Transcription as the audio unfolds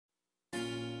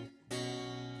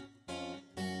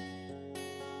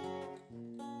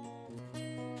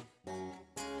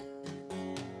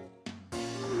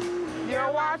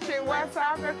are watching West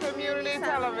Hartford Community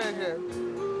Television.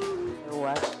 You're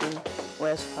watching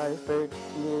West Hartford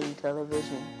Community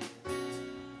Television.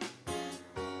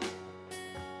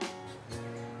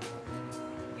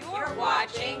 You're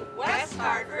watching West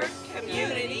Hartford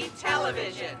Community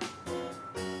Television.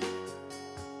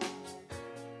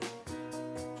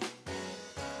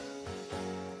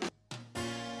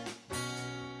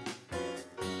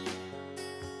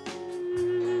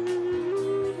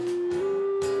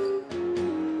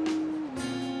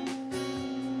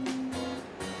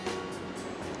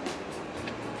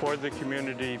 For the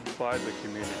community, by the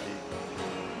community.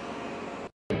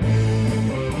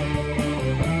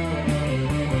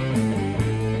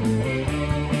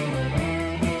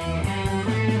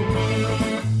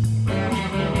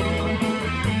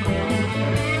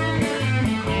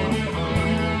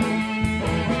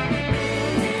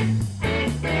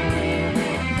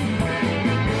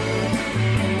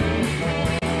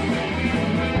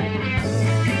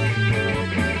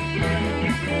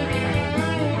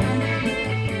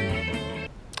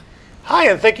 Hi,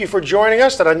 and thank you for joining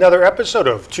us at another episode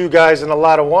of Two Guys and a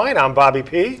Lot of Wine. I'm Bobby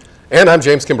P. And I'm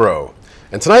James Kimbrough.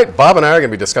 And tonight, Bob and I are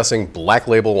going to be discussing black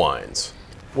label wines.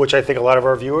 Which I think a lot of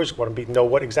our viewers want to know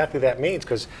what exactly that means,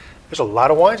 because there's a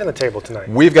lot of wines on the table tonight.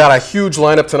 We've got a huge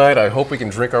lineup tonight. I hope we can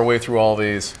drink our way through all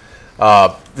these.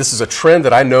 This is a trend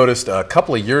that I noticed a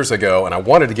couple of years ago, and I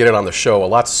wanted to get it on the show a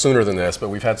lot sooner than this, but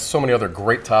we've had so many other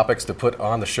great topics to put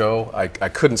on the show. I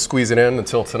couldn't squeeze it in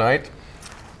until tonight.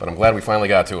 But I'm glad we finally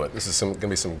got to it. This is going to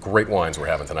be some great wines we're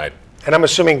having tonight. And I'm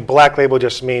assuming black label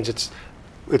just means it's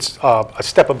a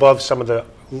step above some of the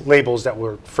labels that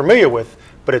we're familiar with,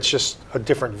 but it's just a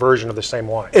different version of the same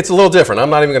wine. It's a little different.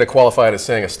 I'm not even going to qualify it as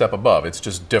saying a step above. It's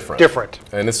just different. Different.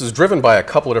 And this is driven by a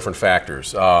couple of different factors.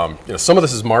 Some of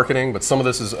this is marketing, but some of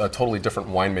this is a totally different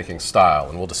winemaking style,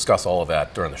 and we'll discuss all of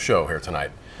that during the show here tonight.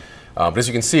 But as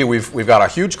you can see, we've got a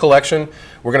huge collection.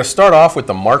 We're going to start off with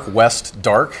the Mark West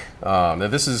Dark. Now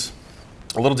this is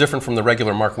a little different from the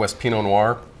regular Mark West Pinot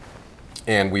Noir.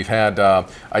 And we've had,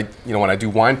 when I do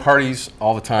wine parties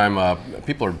all the time,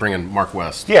 people are bringing Mark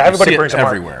West. Yeah, everybody brings it it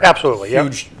everywhere. Absolutely, yeah.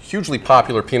 Hugely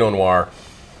popular Pinot Noir.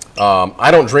 I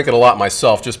don't drink it a lot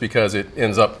myself just because it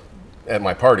ends up at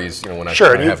my parties. When I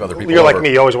have other people You're over. like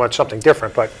me, you always want something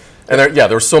different, but. And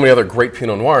there's so many other great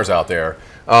Pinot Noirs out there.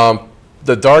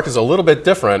 The dark is a little bit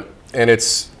different, and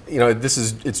it's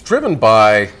driven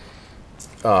by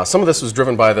some of this was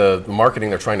driven by the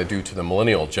marketing they're trying to do to the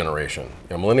millennial generation.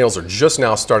 Millennials are just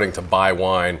now starting to buy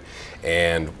wine,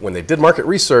 and when they did market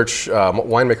research,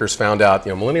 winemakers found out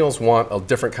millennials want a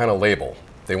different kind of label.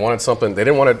 They wanted something. They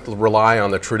didn't want to rely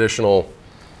on the traditional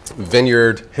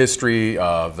vineyard history,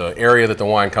 the area that the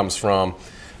wine comes from.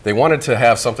 They wanted to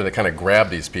have something that kind of grabbed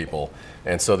these people,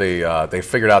 and so they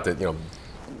figured out that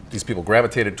these people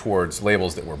gravitated towards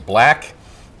labels that were black,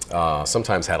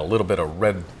 sometimes had a little bit of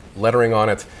red lettering on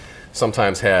it,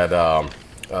 sometimes had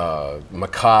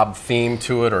macabre theme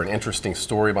to it or an interesting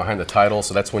story behind the title.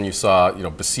 So that's when you saw,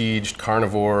 besieged,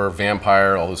 carnivore,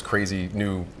 vampire, all those crazy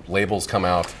new labels come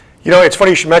out. It's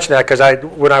funny you should mention that, because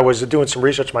when I was doing some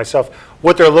research myself,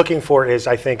 what they're looking for is,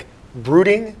 I think,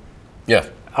 brooding,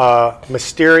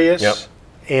 mysterious, yep.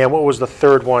 And what was the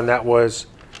third one? That was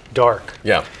dark.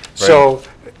 Yeah. Right. So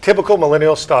typical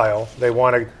millennial style, they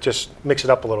want to just mix it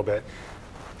up a little bit,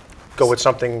 go with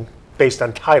something based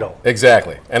on title.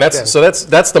 Exactly, and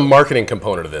that's the marketing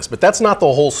component of this, but that's not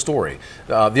the whole story.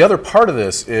 The other part of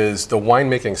this is the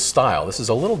winemaking style. This is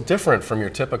a little different from your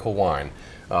typical wine,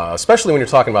 especially when you're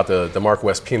talking about the Mark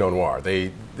West Pinot Noir.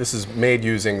 This is made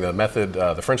using the method,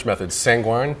 the French method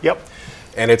sanguine. Yep.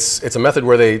 And it's a method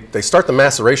where they start the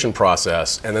maceration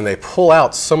process and then they pull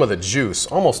out some of the juice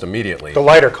almost immediately. The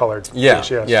lighter colored juice,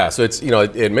 yes. Yeah. So it's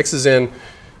it mixes in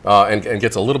and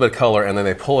gets a little bit of color, and then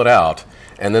they pull it out,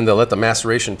 and then they'll let the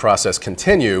maceration process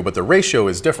continue. But the ratio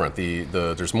is different.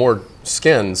 There's more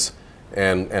skins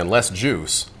and less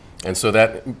juice, and so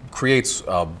that creates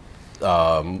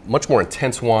much more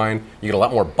intense wine. You get a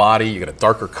lot more body. You get a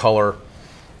darker color,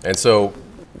 and so.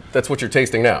 That's what you're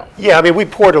tasting now. Yeah, I mean, we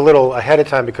poured a little ahead of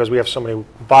time because we have so many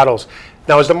bottles.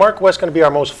 Now, is the Mark West going to be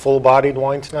our most full-bodied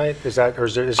wine tonight? Is that, or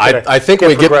is it? I think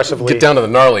when we get down to the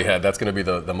gnarly head, that's going to be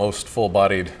the most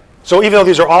full-bodied. So even though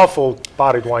these are all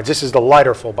full-bodied wines, this is the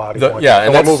lighter full-bodied one. Yeah,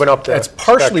 and we're moving up to. It's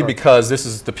partially because this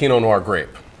is the Pinot Noir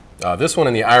grape. This one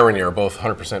and the Irony are both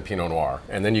 100% Pinot Noir,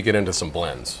 and then you get into some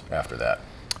blends after that.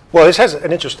 Well, this has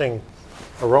an interesting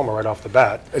aroma right off the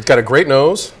bat. It's got a great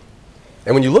nose.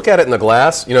 And when you look at it in the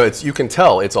glass, you can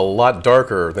tell it's a lot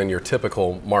darker than your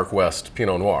typical Mark West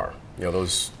Pinot Noir.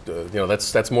 That's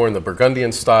more in the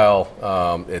Burgundian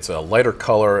style. It's a lighter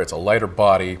color, it's a lighter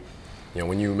body. You know,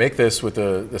 when you make this with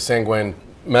the sanguine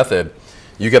method,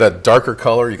 you get a darker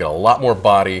color, you get a lot more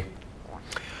body.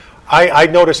 I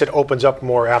notice it opens up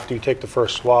more after you take the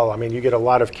first swallow. I mean, you get a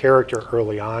lot of character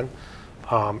early on.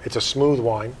 It's a smooth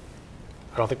wine.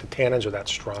 I don't think the tannins are that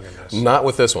strong in this. Not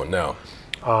with this one, no.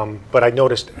 But I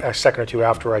noticed a second or two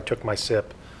after I took my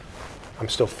sip, I'm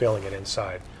still feeling it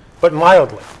inside. But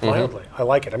mildly. I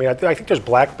like it. I mean, I think there's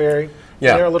blackberry in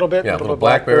there a little bit. Yeah, a little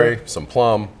blackberry, some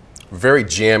plum, very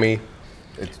jammy.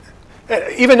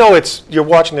 Even though you're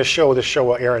watching this show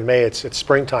will air in May, it's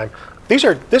springtime. This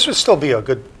would still be a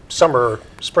good summer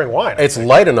spring wine. It's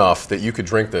light enough that you could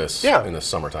drink this in the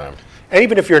summertime. And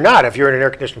even if you're not, if you're in an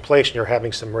air-conditioned place and you're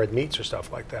having some red meats or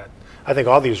stuff like that, I think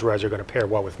all these reds are going to pair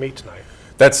well with meat tonight.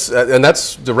 That's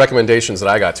the recommendations that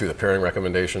I got too. The pairing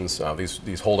recommendations.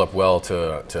 These hold up well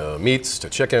to meats, to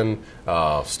chicken,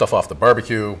 stuff off the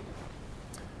barbecue.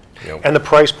 You know. And the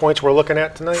price points we're looking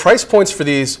at tonight? Price points for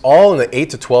these all in the $8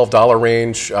 to $12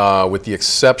 range, with the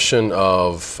exception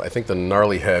of I think the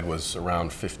gnarly head was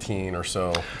around 15 or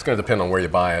so. It's going to depend on where you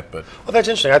buy it, but well, that's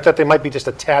interesting. I thought they might be just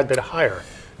a tad bit higher.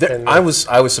 I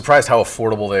was surprised how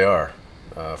affordable they are.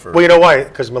 Well, you know why?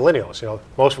 Because millennials,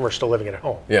 most of them are still living at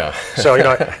home. Yeah. So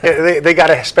they got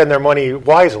to spend their money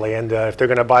wisely, and if they're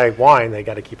going to buy wine, they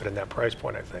got to keep it in that price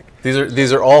point. I think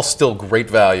these are all still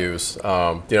great values.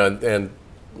 And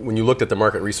when you looked at the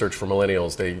market research for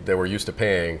millennials, they were used to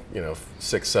paying $6,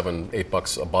 $7,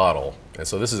 $8 a bottle, and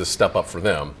so this is a step up for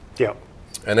them. Yeah.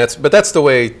 And that's the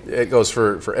way it goes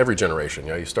for every generation.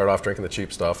 You start off drinking the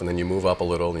cheap stuff, and then you move up a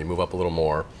little, and you move up a little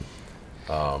more.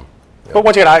 But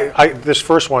once again, this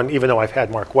first one, even though I've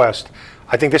had Mark West,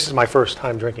 I think this is my first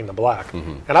time drinking the black,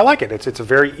 and I like it. It's a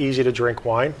very easy to drink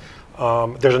wine.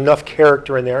 There's enough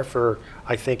character in there for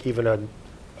I think even a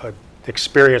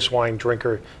experienced wine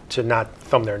drinker to not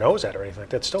thumb their nose at or anything.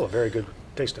 That's still a very good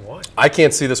tasting wine. I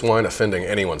can't see this wine offending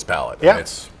anyone's palate. Yeah.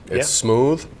 It's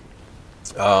smooth.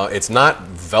 It's not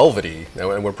velvety,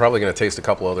 and we're probably going to taste a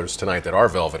couple others tonight that are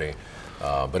velvety,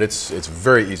 but it's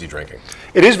very easy drinking.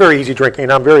 It is very easy drinking,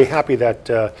 and I'm very happy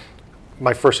that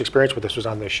my first experience with this was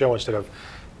on this show instead of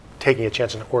taking a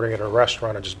chance and ordering it at a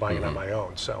restaurant and just buying it on my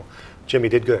own. So Jimmy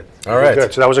did good. All right.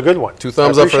 Good. So that was a good one. 2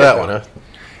 thumbs up for that one, huh?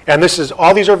 And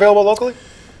all these are available locally?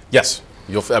 Yes.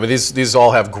 These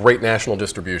all have great national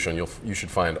distribution. You should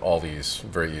find all these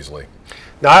very easily.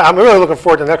 Now, I'm really looking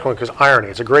forward to the next one because Irony.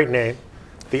 It's a great name.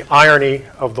 The irony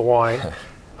of the wine.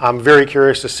 I'm very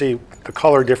curious to see the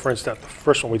color difference that the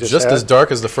first one we just had. As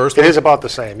dark as the first one? It is about the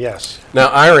same, yes. Now,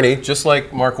 Irony, just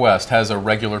like Mark West, has a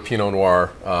regular Pinot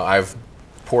Noir. I've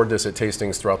poured this at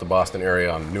tastings throughout the Boston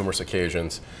area on numerous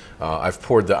occasions. I've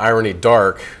poured the Irony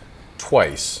Dark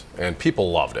twice, and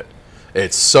people loved it.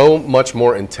 It's so much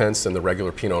more intense than the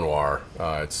regular Pinot Noir.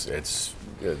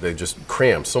 They just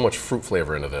cram so much fruit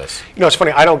flavor into this. It's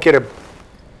funny. I don't get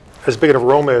as big an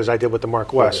aroma as I did with the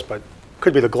Mark West, but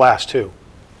could be the glass too.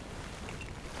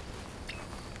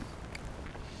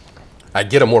 I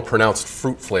get a more pronounced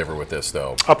fruit flavor with this,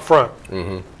 though. Up front.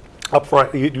 Up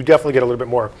front, you definitely get a little bit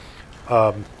more.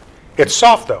 It's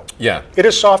soft, though. Yeah. It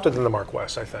is softer than the Mark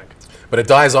West, I think. But it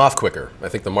dies off quicker. I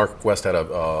think the Mark West had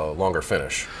a longer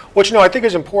finish. Which, I think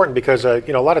is important because, a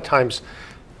lot of times,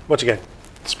 once again,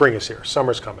 spring is here,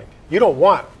 summer's coming. You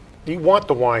want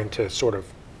the wine to sort of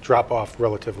drop off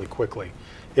relatively quickly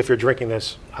if you're drinking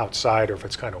this outside or if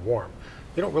it's kind of warm.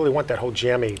 You don't really want that whole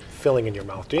jammy filling in your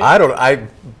mouth, do you? I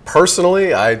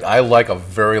personally like a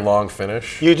very long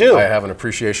finish. You do? I have an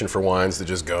appreciation for wines that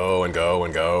just go and go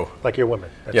and go. Like your women.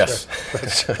 Yes.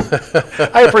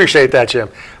 I appreciate that, Jim.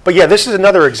 But yeah, this is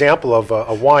another example of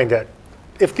a wine that,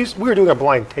 we were doing a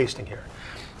blind tasting here.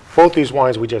 Both these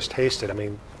wines we just tasted,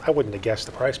 I wouldn't have guessed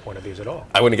the price point of these at all.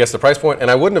 I wouldn't have guessed the price point, and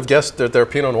I wouldn't have guessed that they're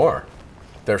Pinot Noir.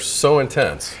 They're so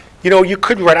intense. You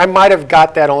could be right. I might have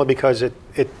got that only because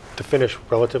the finish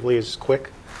relatively is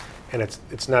quick, and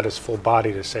it's not as full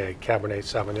bodied as say a Cabernet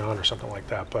Sauvignon or something like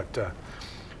that. But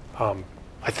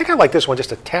I think I like this one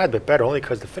just a tad bit better, only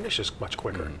because the finish is much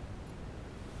quicker.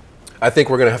 I think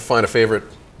we're going to find a favorite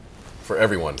for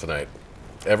everyone tonight.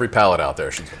 Every palate out there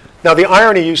should. Now the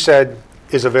Irony you said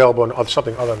is available in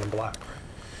something other than black. Right?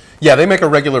 Yeah, they make a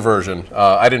regular version.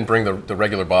 I didn't bring the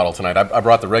regular bottle tonight. I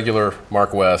brought the regular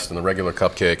Mark West and the regular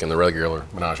Cupcake and the regular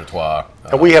Menage a Trois.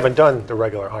 And we haven't done the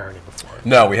regular Irony before.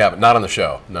 No, we haven't. Not on the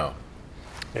show, no.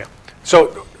 Yeah. So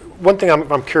one thing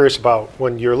I'm curious about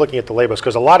when you're looking at the labels,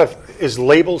 because is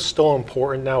labels still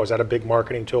important now? Is that a big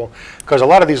marketing tool? Because a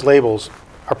lot of these labels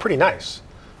are pretty nice.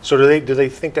 So do they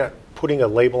think that putting a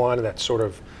label on that sort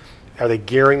of, are they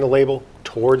gearing the label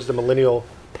towards the millennial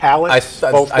palate? I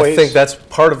think that's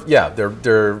part of,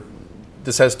 they're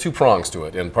this has two prongs to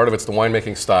it, and part of it's the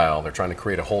winemaking style. They're trying to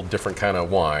create a whole different kind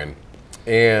of wine,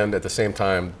 and at the same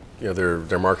time,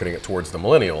 they're marketing it towards the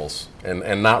millennials,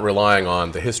 and not relying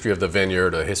on the history of the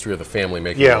vineyard, or the history of the family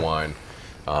making the wine.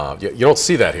 You don't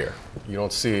see that here. You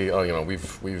don't see,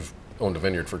 we've owned a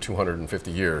vineyard for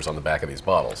 250 years on the back of these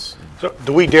bottles. So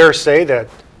do we dare say that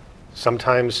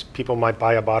sometimes people might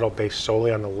buy a bottle based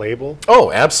solely on the label?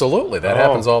 Oh, absolutely. That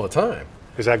happens all the time.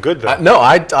 Is that good, though? No,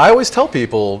 I always tell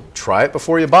people, try it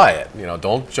before you buy it.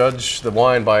 Don't judge the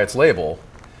wine by its label.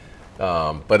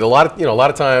 But a lot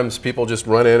of times people just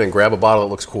run in and grab a bottle that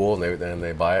looks cool, and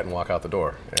they buy it and walk out the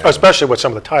door. Especially with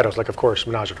some of the titles, like, of course,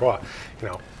 Menage a Trois.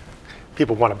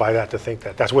 People want to buy that to think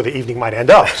that that's where the evening might end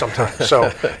up sometimes.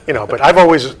 So, but I've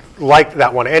always liked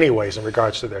that one anyways in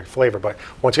regards to their flavor. But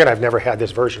once again, I've never had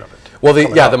this version of it. Well,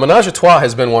 the Menage a Trois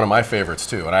has been one of my favorites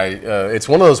too, and it's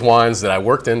one of those wines that I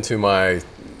worked into my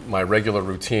regular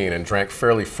routine and drank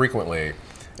fairly frequently.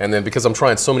 And then because I'm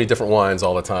trying so many different wines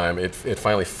all the time, it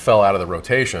finally fell out of the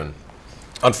rotation,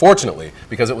 unfortunately,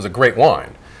 because it was a great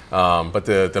wine. But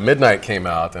the Midnight came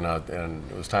out, and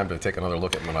it was time to take another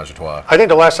look at Menage a Trois. I think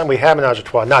the last time we had Menage a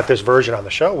Trois, not this version on the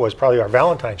show, was probably our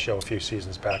Valentine's show a few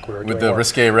seasons back. We were with the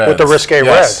Risque Reds. With the Risque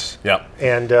Reds. Yep.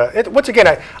 And once again,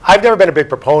 I've never been a big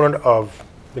proponent of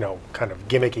kind of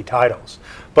gimmicky titles.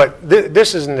 But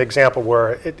this is an example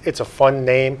where it's a fun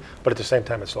name, but at the same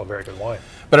time, it's still a very good wine.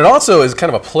 But it also is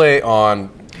kind of a play on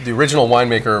the original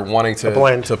winemaker wanting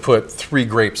to put 3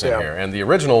 grapes in here. And the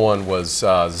original one was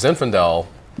Zinfandel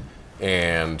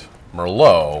and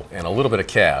Merlot and a little bit of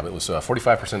Cab. It was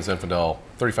 45% Zinfandel,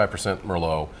 35%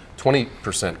 Merlot,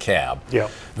 20% Cab. Yeah.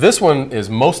 This one is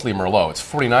mostly Merlot. It's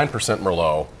 49%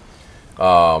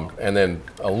 Merlot, and then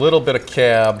a little bit of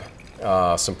Cab,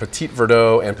 some Petit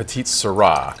Verdot and Petit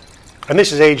Syrah. And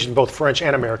this is aged in both French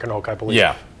and American oak, I believe.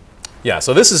 Yeah. Yeah,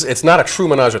 so it's not a true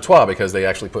Menage a Trois because they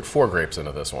actually put 4 grapes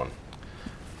into this one.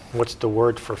 What's the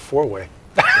word for 4-way?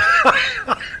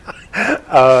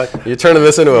 You're turning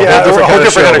this into a whole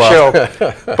different kind of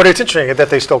show. But it's interesting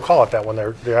that they still call it that when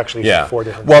they're actually using 4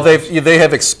 different. Well, they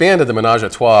have expanded the Menage a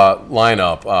Trois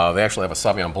lineup. They actually have a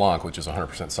Sauvignon Blanc, which is 100%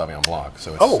 Sauvignon Blanc.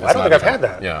 So it's, I don't think I've had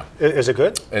that. Yeah. Is it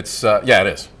good? It's yeah, it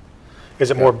is.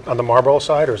 Is it more on the Marlboro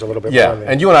side, or is it a little bit more on the...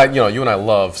 And you and I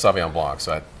love Sauvignon Blanc,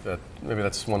 so maybe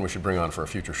that's one we should bring on for a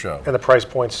future show. And the price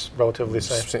point's relatively the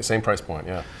same? Same price point,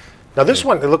 yeah. Now this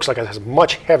one, it looks like it has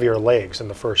much heavier legs than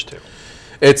the first 2.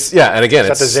 It's, and again,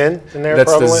 is that the Zin in there?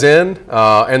 That's probably? the Zin,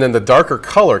 and then the darker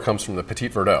color comes from the Petit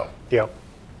Verdot. Yeah.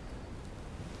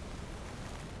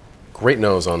 Great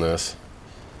nose on this.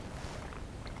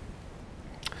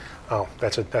 Oh,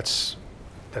 that's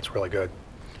really good.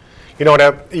 You know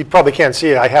what? You probably can't see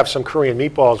it. I have some Korean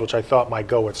meatballs, which I thought might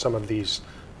go with some of these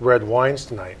red wines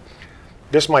tonight.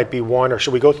 This might be one, or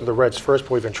should we go through the reds first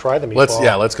before we even try the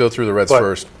meatball? Let's go through the reds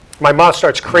first. My mouth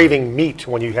starts craving meat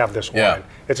when you have this wine. Yeah.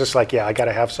 It's just like, I got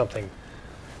to have something.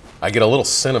 I get a little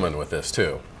cinnamon with this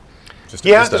too. There's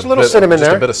a little cinnamon there.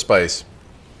 Just a bit of spice.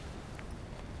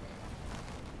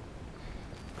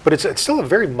 But it's still a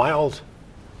very mild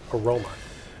aroma.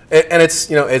 And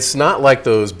it's not like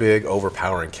those big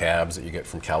overpowering cabs that you get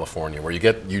from California, where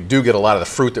you do get a lot of the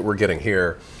fruit that we're getting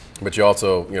here, but you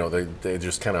also they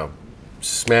just kind of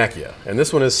smack you. And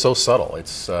this one is so subtle.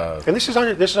 It's and this is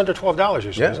under $12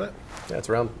 usually, isn't it? Yeah, it's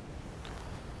around,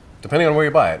 depending on where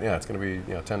you buy it. Yeah, it's going to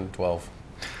be 10, 12.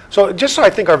 So just so I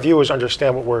think our viewers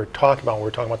understand what we're talking about when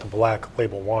we're talking about the black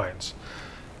label wines,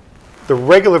 the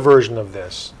regular version of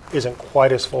this isn't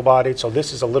quite as full-bodied, so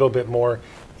this is a little bit more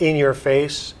in your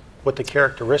face with the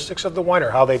characteristics of the wine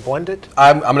or how they blend it?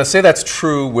 I'm going to say that's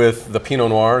true with the Pinot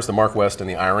Noirs, the Mark West and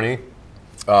the Irony.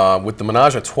 With the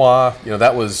Menage a Trois,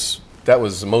 that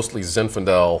was mostly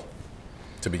Zinfandel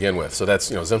to begin with. So that's,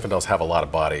 Zinfandels have a lot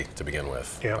of body to begin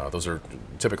with. Yeah. Those are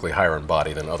typically higher in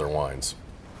body than other wines.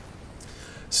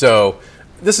 So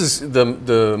this is the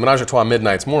Menage a Trois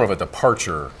Midnight's more of a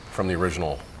departure from the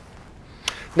original.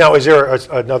 Now, is there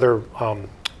another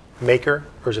maker,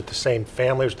 or is it the same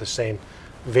family, or is it the same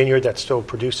vineyard that still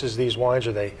produces these wines,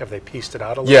 or have they pieced it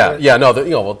out a little bit? Yeah, no,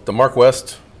 the Mark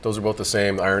West, those are both the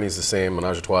same. The Irony's the same.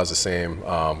 Menage a Trois is the same.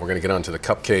 We're going to get on to the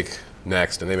cupcake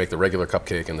next, and they make the regular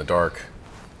cupcake in the dark.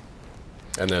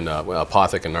 And then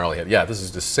Apothic and Gnarly Head. Yeah, this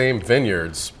is the same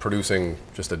vineyards producing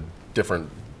just a different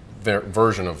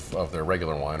version of their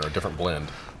regular wine, or a different blend.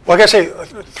 Well, like I say,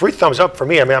 3 thumbs up for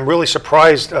me. I mean, I'm really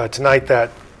surprised tonight that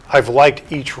I've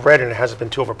liked each red and it hasn't been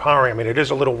too overpowering. I mean, it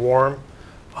is a little warm,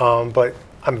 but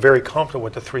I'm very comfortable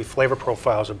with the 3 flavor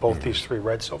profiles of both these 3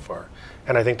 reds so far.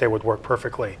 And I think they would work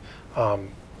perfectly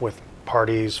with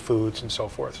parties, foods, and so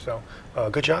forth. So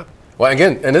good job. Well,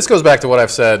 again, and this goes back to what I've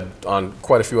said on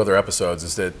quite a few other episodes,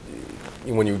 is that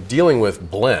when you're dealing with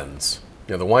blends,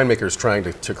 the winemaker is trying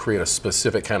to create a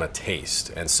specific kind of taste.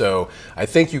 And so I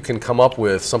think you can come up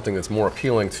with something that's more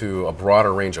appealing to a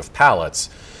broader range of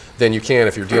palates than you can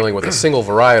if you're dealing with a single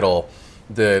varietal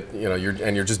that,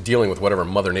 you're just dealing with whatever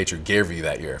Mother Nature gave you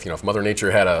that year. If Mother Nature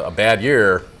had a bad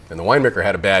year and the winemaker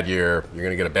had a bad year, you're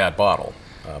going to get a bad bottle.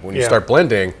 When you start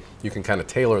blending, you can kind of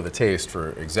tailor the taste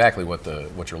for exactly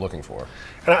what you're looking for.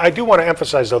 And I do want to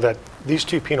emphasize, though, that these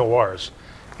two Pinot Noirs,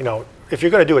 if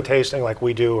you're going to do a tasting like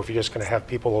we do, if you're just going to have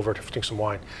people over to drink some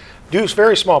wine, do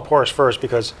very small pours first,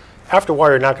 because after a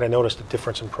while you're not going to notice the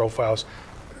difference in profiles.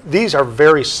 These are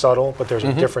very subtle, but there's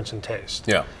a difference in taste.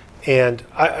 Yeah. And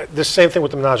the same thing with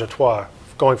the Menage a Trois,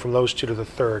 going from those two to the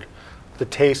third. The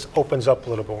taste opens up a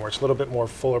little bit more. It's a little bit more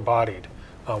fuller bodied,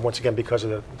 once again, because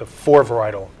of the 4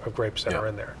 varietal of grapes that are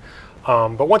in there.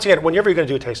 But once again, whenever you're going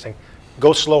to do a tasting,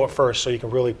 go slow at first so you can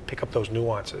really pick up those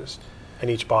nuances in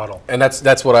each bottle. And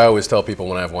that's what I always tell people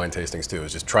when I have wine tastings too,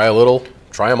 is just try a little,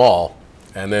 try them all,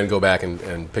 and then go back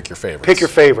and pick your favorites. Pick your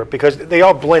favorite, because they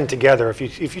all blend together. If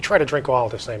you try to drink all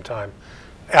at the same time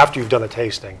after you've done the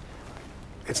tasting,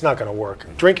 it's not going to work.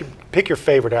 Pick your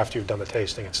favorite after you've done the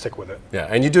tasting and stick with it. Yeah,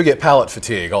 and you do get palate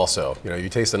fatigue also. You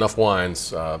taste enough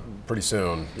wines, pretty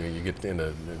soon you get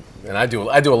into, and I do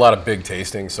a lot of big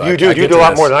tastings. So you do a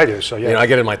lot more than I do. So yeah, I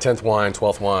get in my 10th wine,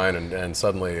 12th wine, and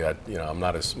suddenly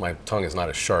my tongue is not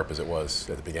as sharp as it was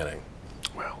at the beginning.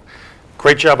 Well,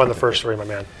 great job on the first 3, my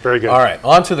man. Very good. All right,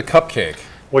 on to the cupcake.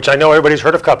 Which I know everybody's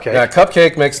heard of cupcake. Yeah,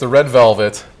 cupcake makes the red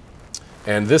velvet.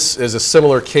 And this is a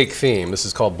similar cake theme. This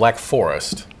is called Black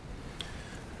Forest.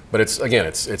 But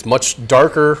it's much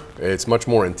darker, it's much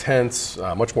more intense,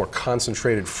 much more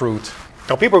concentrated fruit.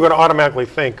 Now people are going to automatically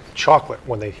think chocolate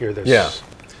when they hear this. Yeah.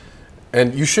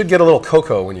 And you should get a little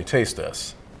cocoa when you taste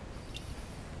this.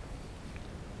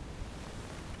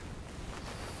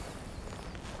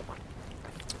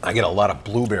 I get a lot of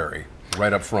blueberry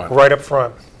right up front. Right up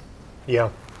front, yeah.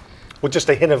 With just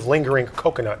a hint of lingering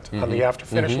coconut on the after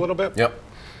finish a little bit. Yep.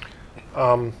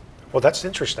 Well, that's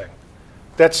interesting.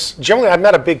 That's generally, I'm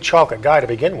not a big chocolate guy to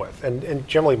begin with, and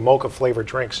generally mocha flavored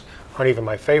drinks aren't even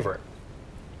my favorite.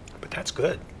 But that's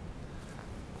good.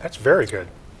 That's very good.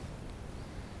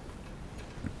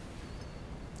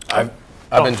 I've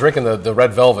been drinking the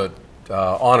red velvet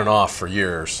on and off for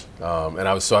years, and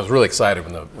I was really excited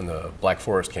when the Black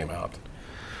Forest came out.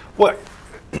 Well,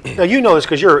 now you know this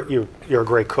because you're a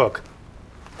great cook.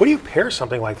 What do you pair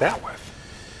something like that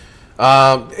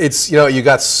with? It's you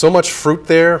got so much fruit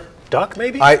there. Duck,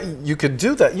 maybe? You could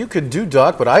do that. You could do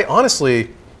duck, but I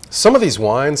honestly, some of these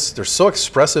wines, they're so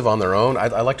expressive on their own.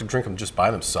 I like to drink them just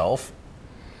by themselves.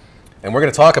 And we're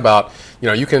going to talk about,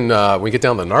 you can, when we get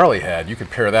down the gnarly head, you could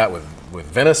pair that with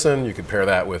venison. You could pair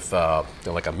that with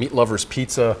like a meat lover's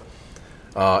pizza.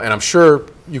 And I'm sure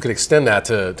you could extend that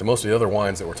to most of the other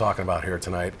wines that we're talking about here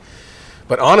tonight.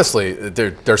 But honestly,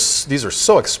 these are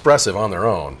so expressive on their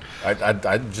own.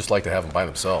 I'd just like to have them by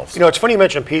themselves. It's funny you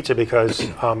mention pizza because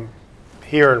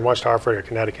here in West Hartford or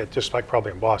Connecticut, just like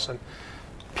probably in Boston,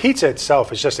 pizza itself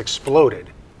has just exploded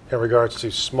in regards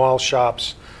to small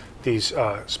shops, these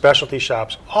specialty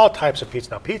shops, all types of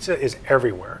pizza. Now, pizza is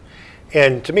everywhere.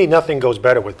 And to me, nothing goes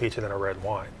better with pizza than a red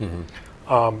wine.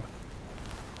 Mm-hmm.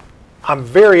 I'm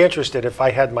very interested, if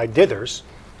I had my dithers,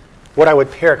 what I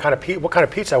would pair, what kind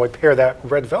of pizza I would pair that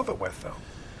red velvet with, though.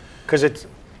 Because it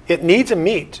needs a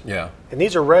meat. Yeah. It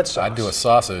needs a red sauce. I'd do a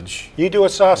sausage. You do a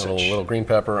sausage. Little green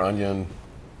pepper, onion.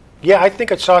 Yeah, I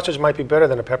think a sausage might be better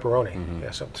than a pepperoni. Mm-hmm.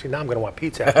 Yeah, so see, now I'm going to want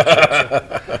pizza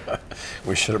after this.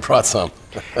 We should have brought some.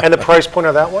 And the price point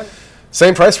of that one?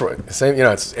 Same price for it. Same,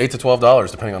 it's $8 to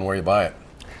 $12 depending on where you buy it.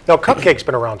 Now, cupcake's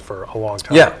been around for a long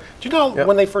time. Yeah. Do you know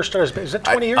when they first started? Is it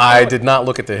 20 years ago? I did not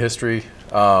look at the history.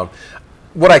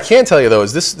 What I can tell you, though,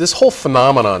 is this whole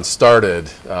phenomenon started,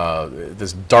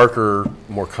 this darker,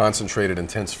 more concentrated,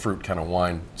 intense fruit kind of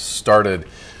wine started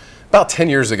about 10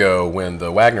 years ago when the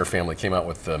Wagner family came out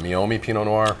with the Meiomi Pinot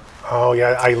Noir. Oh,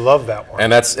 yeah, I love that one.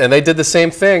 And they did the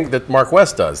same thing that Mark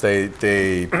West does.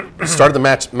 They started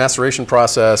the maceration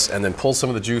process and then pulled some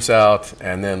of the juice out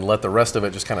and then let the rest of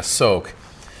it just kind of soak.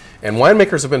 And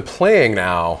winemakers have been playing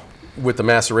now with the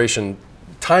maceration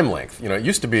time length. It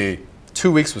used to be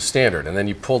 2 weeks was standard, and then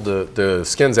you pulled the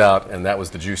skins out, and that was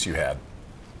the juice you had.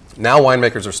 Now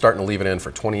winemakers are starting to leave it in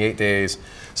for 28 days,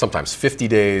 sometimes 50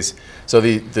 days. So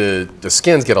the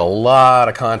skins get a lot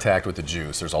of contact with the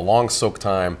juice. There's a long soak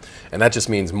time, and that just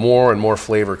means more and more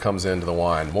flavor comes into the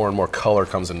wine, more and more color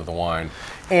comes into the wine.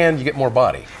 and you get more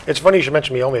body. It's funny you should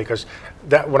mention Meiomi because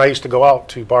that when I used to go out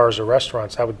to bars or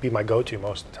restaurants, that would be my go-to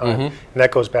most of the time, and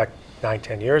that goes back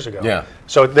 9-10 years ago. Yeah.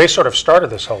 So they sort of started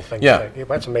this whole thing. Yeah.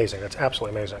 That's amazing. That's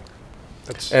absolutely amazing.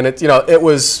 And it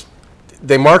was,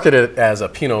 they marketed it as a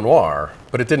Pinot Noir,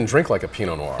 but it didn't drink like a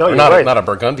Pinot Noir. No, you're not right. Not a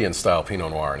Burgundian style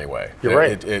Pinot Noir anyway. You're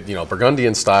right.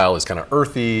 Burgundian style is kind of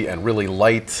earthy and really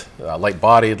light,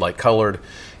 light-bodied, light-colored.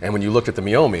 And when you looked at the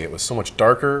Meiomi, it was so much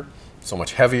darker, so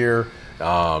much heavier,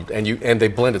 and they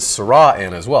blended Syrah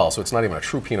in as well. So it's not even a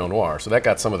true Pinot Noir. So that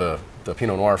got some of the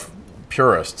Pinot Noir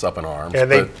purists up in arms.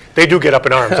 And they do get up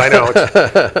in arms. I know.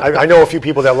 I know a few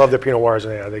people that love their Pinot Noirs,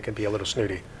 and they can be a little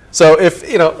snooty. So if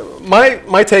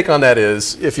my take on that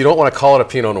is, if you don't want to call it a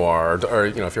Pinot Noir, or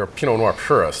if you're a Pinot Noir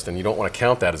purist and you don't want to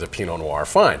count that as a Pinot Noir,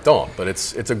 fine, don't. But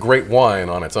it's a great wine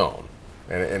on its own,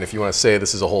 and if you want to say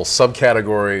this is a whole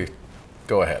subcategory,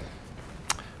 go ahead.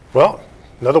 Well,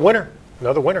 another winner.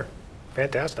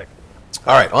 Fantastic.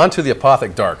 All right, on to the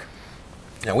Apothic Dark.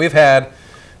 Now we've had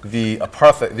the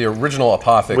original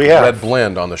Apothic Red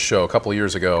Blend on the show a couple of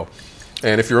years ago,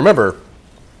 and if you remember,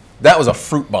 that was a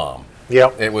fruit bomb.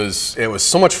 Yep. It was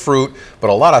so much fruit, but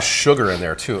a lot of sugar in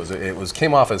there too. It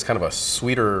came off as kind of a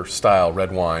sweeter style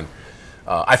red wine.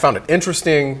 I found it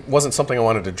interesting. Wasn't something I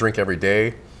wanted to drink every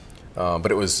day,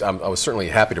 but I was certainly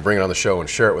happy to bring it on the show and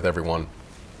share it with everyone.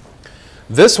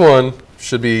 This one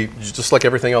should be just like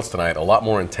everything else tonight. A lot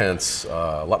more intense,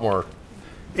 a lot more.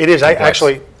 It is.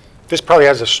 Actually, this probably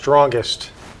has the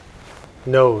strongest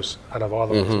nose out of all of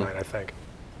them tonight, I think.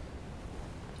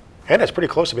 And it's pretty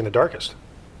close to being the darkest.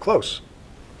 Close.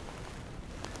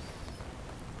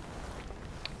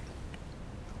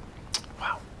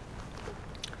 Wow.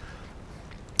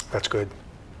 That's good.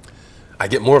 I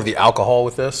get more of the alcohol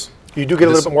with this. You do get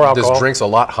a little bit more alcohol. This drink's a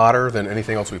lot hotter than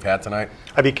anything else we've had tonight.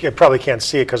 I probably can't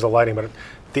see it because of the lighting, but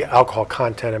the alcohol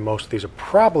content in most of these are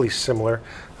probably similar.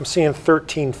 I'm seeing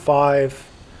 13.5,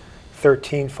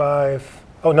 13.5.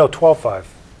 Oh, no, 12.5.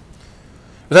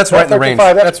 But that's right in the range.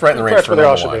 That's right in the range for where they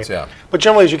all normal should be. wines, yeah. But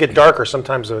generally, as you get darker,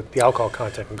 sometimes the alcohol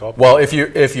content can go up. Well, if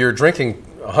you're drinking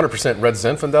 100% red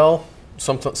Zinfandel,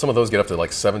 some of those get up to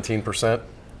like 17%.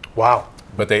 Wow.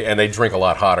 But they drink a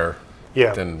lot hotter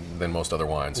Yeah. than most other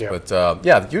wines. Yeah.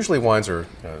 But usually wines are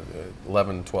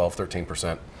 11, 12,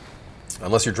 13%.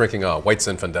 Unless you're drinking white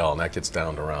Zinfandel, and that gets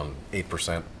down to around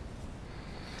 8%.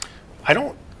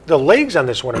 The legs on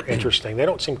this one are interesting. They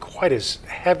don't seem quite as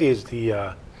heavy as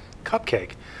the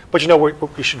cupcake. But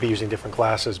we should be using different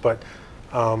glasses. But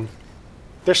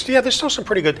there's still some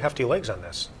pretty good hefty legs on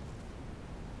this.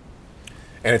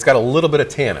 And it's got a little bit of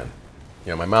tannin.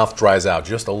 My mouth dries out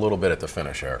just a little bit at the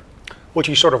finish here. Which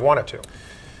you sort of want it to.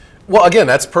 Well, again,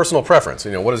 that's personal preference.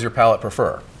 What does your palate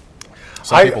prefer?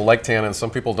 Some people like tannin, some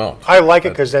people don't. I like it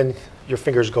because then your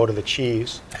fingers go to the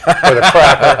cheese or the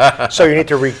cracker, so you need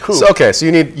to recoup. So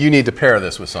you need to pair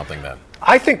this with something then.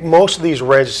 I think most of these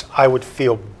reds I would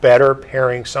feel better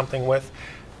pairing something with,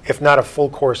 if not a full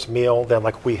course meal, then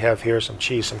like we have here, some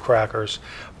cheese, some crackers.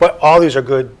 But all these are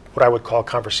good, what I would call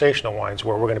conversational wines,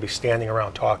 where we're going to be standing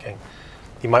around talking.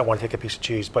 You might want to take a piece of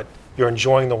cheese, but you're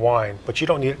enjoying the wine, but you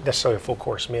don't need necessarily a full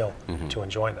course meal to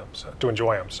enjoy them.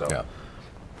 So Yeah.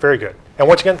 Very good. And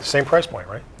once again, the same price point,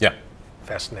 right? Yeah.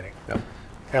 Fascinating. Yeah.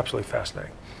 Absolutely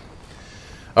fascinating.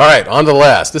 All right, on to the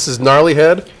last. This is Gnarly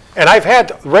Head. And I've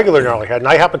had regular gnarly head, and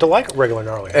I happen to like regular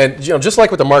gnarly head. And just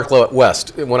like with the Mark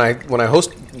West, when I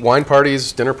host wine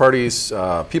parties, dinner parties,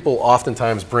 people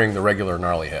oftentimes bring the regular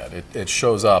gnarly head. It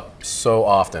shows up so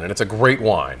often, and it's a great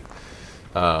wine.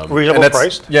 Reasonably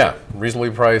priced? Yeah, reasonably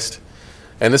priced.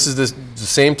 And this is the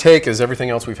same take as everything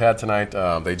else we've had tonight.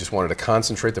 They just wanted to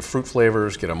concentrate the fruit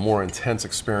flavors, get a more intense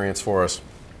experience for us.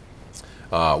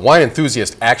 Wine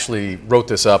Enthusiast actually wrote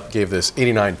this up, gave this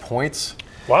 89 points.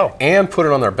 Wow. And put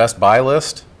it on their best buy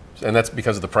list, and that's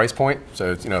because of the price point.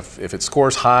 So if it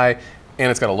scores high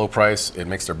and it's got a low price, it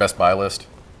makes their best buy list.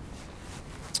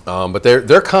 But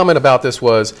their comment about this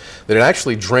was that it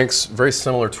actually drinks very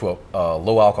similar to a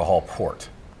low alcohol port.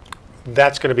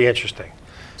 That's going to be interesting.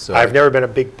 So I've never been a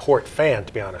big port fan,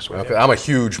 to be honest with you. I'm a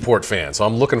huge port fan, so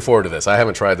I'm looking forward to this. I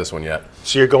haven't tried this one yet.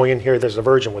 So you're going in here, there's a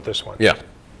virgin with this one. Yeah.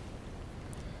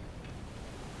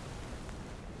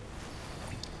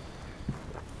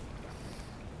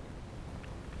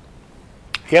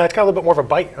 Yeah, it's got a little bit more of a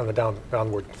bite on the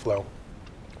downward flow.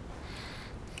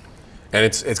 And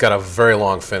it's got a very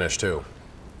long finish too.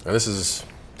 And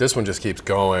this one just keeps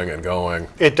going and going.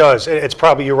 It does. It's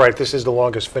probably, you're right, this is the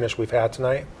longest finish we've had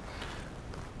tonight.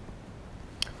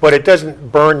 But it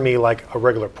doesn't burn me like a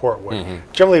regular port would.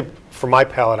 Generally, for my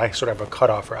palate, I sort of have a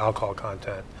cutoff for alcohol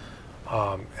content.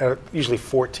 Usually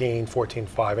 14,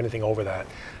 14.5, anything over that.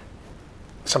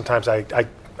 sometimes I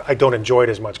don't enjoy it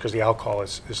as much because the alcohol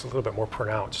is a little bit more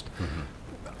pronounced.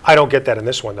 I don't get that in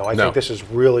this one, though. I think this is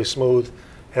really smooth.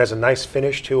 It has a nice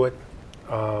finish to it.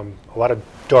 A lot of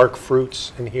dark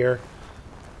fruits in here.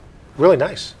 Really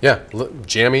nice. Yeah,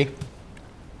 jammy.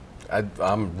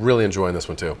 I'm really enjoying this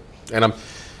one too, and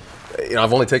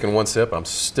I've only taken one sip. I'm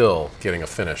still getting a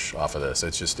finish off of this.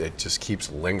 It just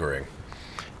keeps lingering.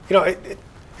 You know,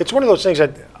 it's one of those things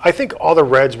that I think all the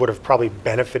reds would have probably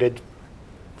benefited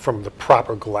from the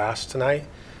proper glass tonight,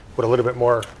 with a little bit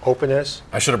more openness.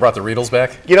 I should have brought the Riedels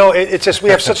back. You know, it's just we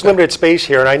have such limited space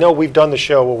here, and I know we've done the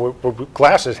show where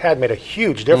glasses had made a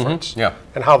huge difference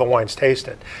in how the wines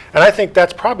tasted. And I think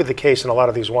that's probably the case in a lot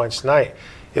of these wines tonight.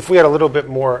 If we had a little bit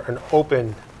more an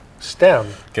open stem,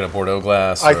 get a Bordeaux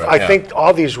glass. I think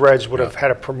all these reds would have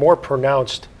had a more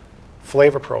pronounced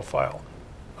flavor profile.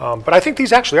 But I think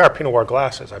these actually are Pinot Noir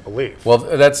glasses, I believe. Well,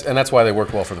 that's why they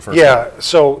worked well for the first. Yeah.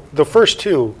 So the first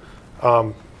two,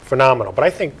 phenomenal. But I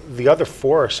think the other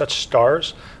four are such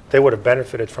stars; they would have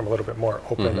benefited from a little bit more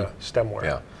open stemware.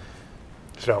 Yeah.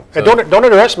 So and don't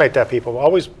underestimate that, people.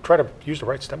 Always try to use the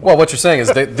right stemware. Well, what you're saying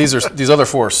is these other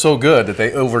four are so good that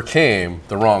they overcame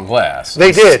the wrong glass.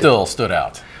 They did. Still stood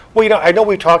out. Well, you know, I know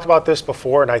we've talked about this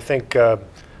before, and I think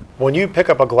when you pick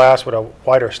up a glass with a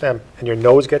wider stem and your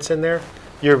nose gets in there,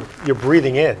 you're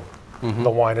breathing in the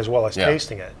wine as well as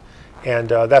tasting it, and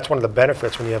that's one of the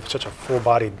benefits when you have such a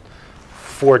full-bodied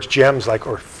forged gems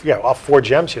all four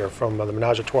gems here from the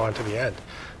Menage a Trois to the end.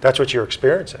 That's what you're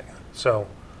experiencing. So,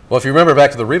 well, if you remember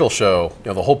back to the Riedel show,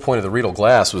 the whole point of the Riedel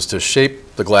glass was to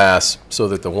shape the glass so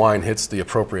that the wine hits the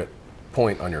appropriate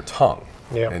point on your tongue.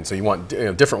 Yeah. And so you want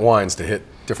different wines to hit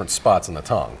different spots on the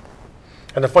tongue.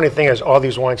 And the funny thing is, all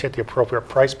these wines hit the appropriate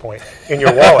price point in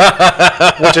your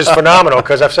wallet, which is phenomenal.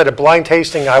 Because I've said at blind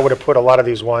tasting, I would have put a lot of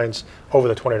these wines over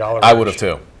the $20 range. I would have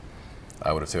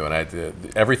too.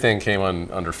 And everything came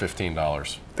under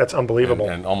 $15. That's unbelievable.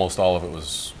 And almost all of it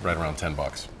was right around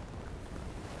 $10.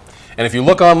 And if you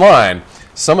look online,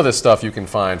 some of this stuff you can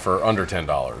find for under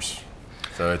 $10.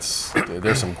 So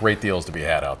there's some great deals to be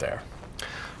had out there.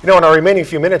 You know, in our remaining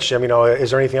few minutes, Jim, is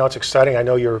there anything else exciting? I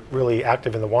know you're really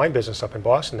active in the wine business up in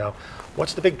Boston now.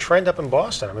 What's the big trend up in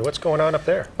Boston? I mean, what's going on up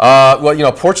there?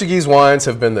 Well, Portuguese wines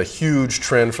have been the huge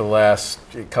trend for the last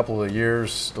couple of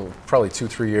years, probably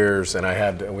 2-3 years.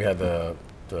 And we had the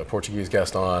Portuguese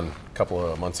guest on a couple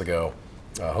of months ago,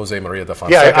 Jose Maria da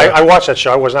Fonseca. Yeah, I watched that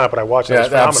show. I was not, but I watched it. It was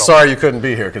phenomenal. I'm sorry you couldn't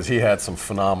be here because he had some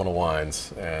phenomenal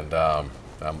wines. And I'm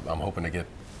hoping to get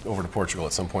over to Portugal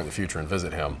at some point in the future and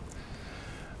visit him.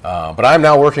 But I'm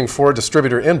now working for a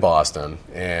distributor in Boston,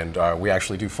 and we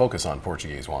actually do focus on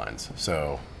Portuguese wines.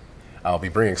 So I'll be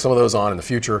bringing some of those on in the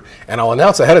future, and I'll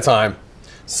announce ahead of time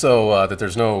so that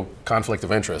there's no conflict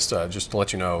of interest, just to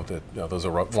let you know that those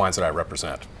are wines that I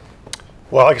represent.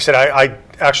 Well, like I said, I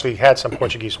actually had some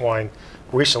Portuguese wine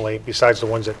recently, besides the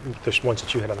ones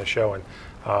that you had on the show, and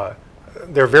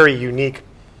they're very unique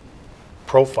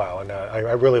profile, and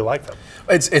I really like them.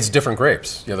 It's different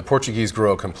grapes. The Portuguese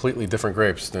grow completely different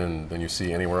grapes than you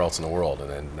see anywhere else in the world,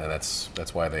 and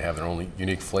that's why they have their own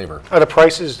unique flavor. Are the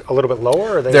prices a little bit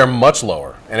lower? Or are they? They're much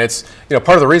lower, and it's part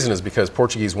of the reason is because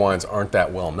Portuguese wines aren't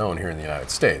that well known here in the United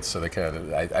States. So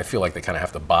I feel like they kind of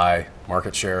have to buy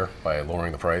market share by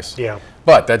lowering the price. Yeah.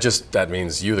 But that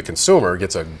means you, the consumer,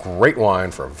 gets a great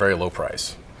wine for a very low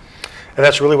price. And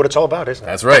that's really what it's all about, isn't it?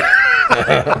 That's right.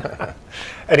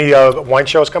 Any wine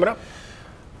shows coming up?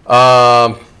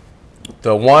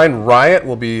 The Wine Riot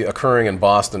will be occurring in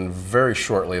Boston very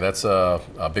shortly. That's a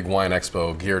big wine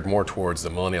expo geared more towards the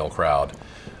millennial crowd.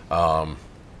 So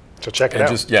check it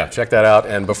out. Check that out.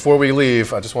 And before we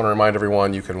leave, I just want to remind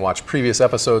everyone you can watch previous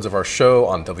episodes of our show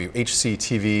on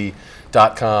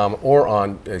WHCTV.com or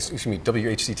on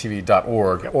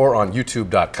WHCTV.org or on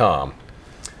YouTube.com.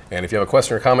 And if you have a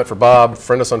question or comment for Bob,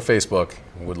 friend us on Facebook.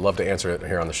 We'd love to answer it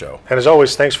here on the show. And as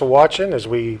always, thanks for watching as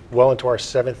we well into our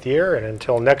 7th year. And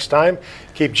until next time,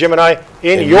 keep Jim and I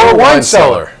in your wine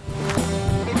cellar.